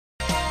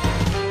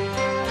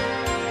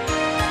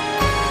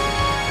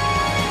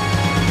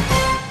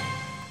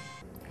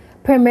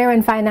Premier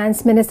and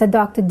Finance Minister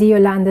Dr.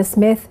 Yolanda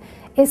Smith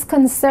is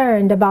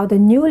concerned about the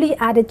newly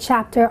added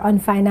chapter on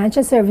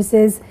financial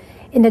services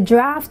in the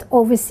draft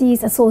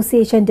Overseas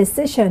Association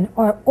Decision,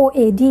 or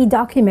OAD,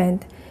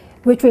 document,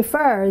 which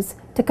refers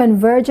to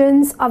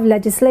convergence of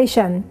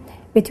legislation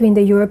between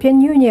the European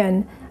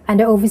Union and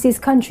the overseas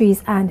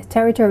countries and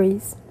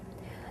territories.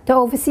 The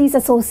Overseas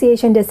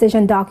Association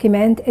Decision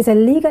document is a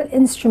legal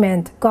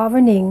instrument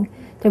governing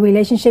the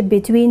relationship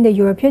between the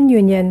European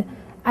Union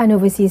and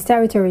overseas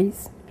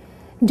territories.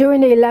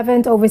 During the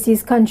 11th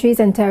Overseas Countries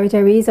and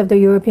Territories of the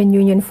European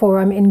Union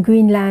Forum in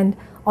Greenland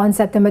on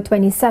September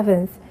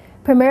 27th,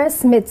 Premier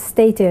Smith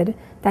stated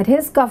that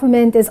his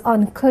government is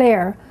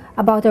unclear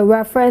about a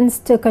reference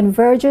to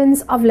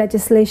convergence of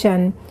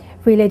legislation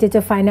related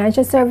to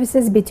financial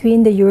services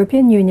between the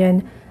European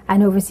Union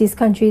and overseas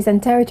countries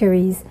and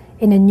territories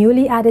in a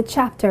newly added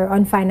chapter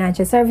on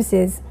financial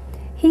services.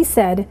 He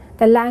said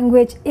the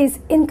language is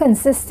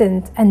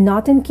inconsistent and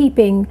not in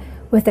keeping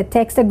with the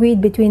text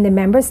agreed between the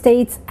member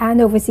states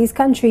and overseas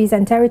countries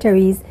and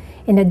territories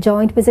in a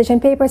joint position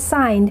paper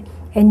signed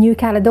in New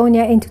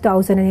Caledonia in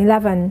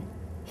 2011.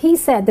 He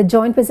said the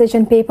joint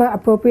position paper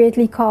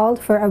appropriately called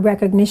for a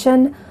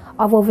recognition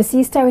of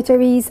overseas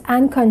territories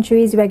and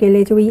countries'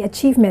 regulatory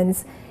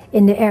achievements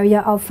in the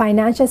area of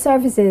financial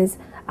services,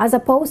 as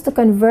opposed to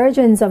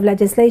convergence of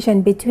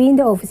legislation between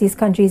the overseas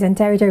countries and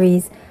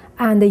territories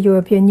and the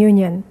European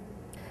Union.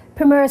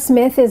 Premier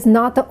Smith is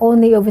not the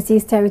only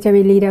overseas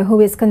territory leader who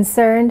is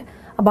concerned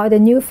about the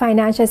new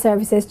financial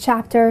services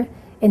chapter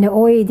in the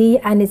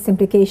OAD and its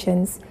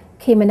implications.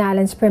 Cayman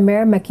Islands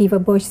Premier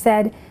Makiva Bush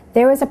said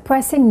there is a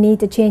pressing need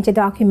to change the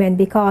document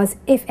because,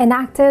 if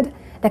enacted,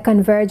 the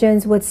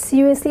convergence would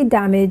seriously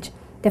damage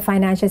the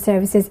financial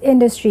services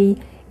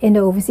industry in the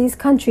overseas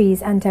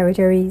countries and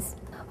territories.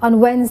 On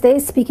Wednesday,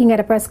 speaking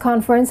at a press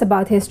conference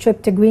about his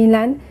trip to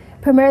Greenland,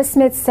 Premier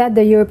Smith said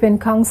the European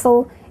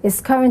Council is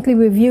currently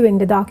reviewing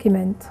the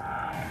document.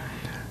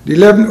 The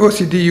 11th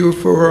OCDU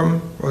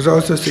Forum was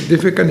also a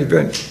significant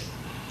event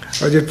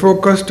as it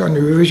focused on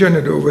the revision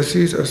of the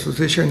Overseas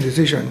Association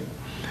Decision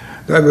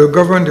that will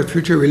govern the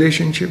future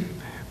relationship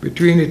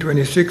between the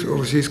 26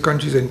 overseas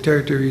countries and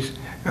territories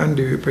and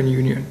the European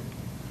Union.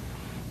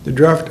 The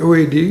draft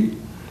OAD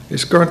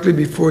is currently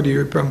before the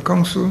European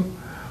Council,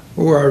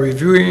 who are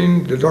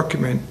reviewing the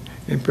document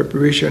in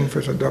preparation for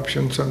its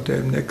adoption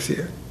sometime next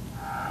year.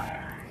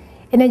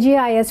 In a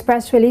GIS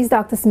press release,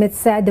 Dr. Smith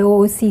said the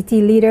OOCT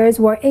leaders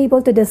were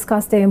able to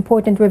discuss the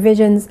important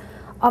revisions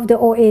of the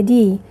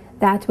OAD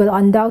that will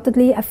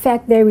undoubtedly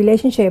affect their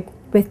relationship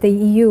with the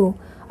EU.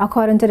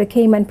 According to the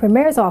Cayman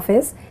Premier's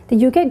office,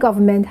 the UK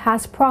government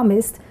has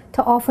promised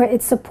to offer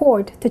its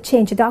support to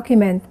change the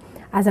document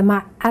as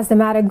the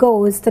matter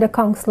goes to the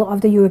Council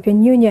of the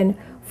European Union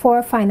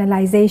for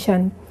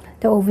finalization.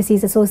 The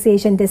Overseas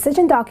Association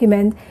Decision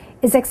document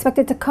is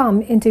expected to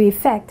come into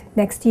effect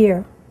next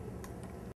year.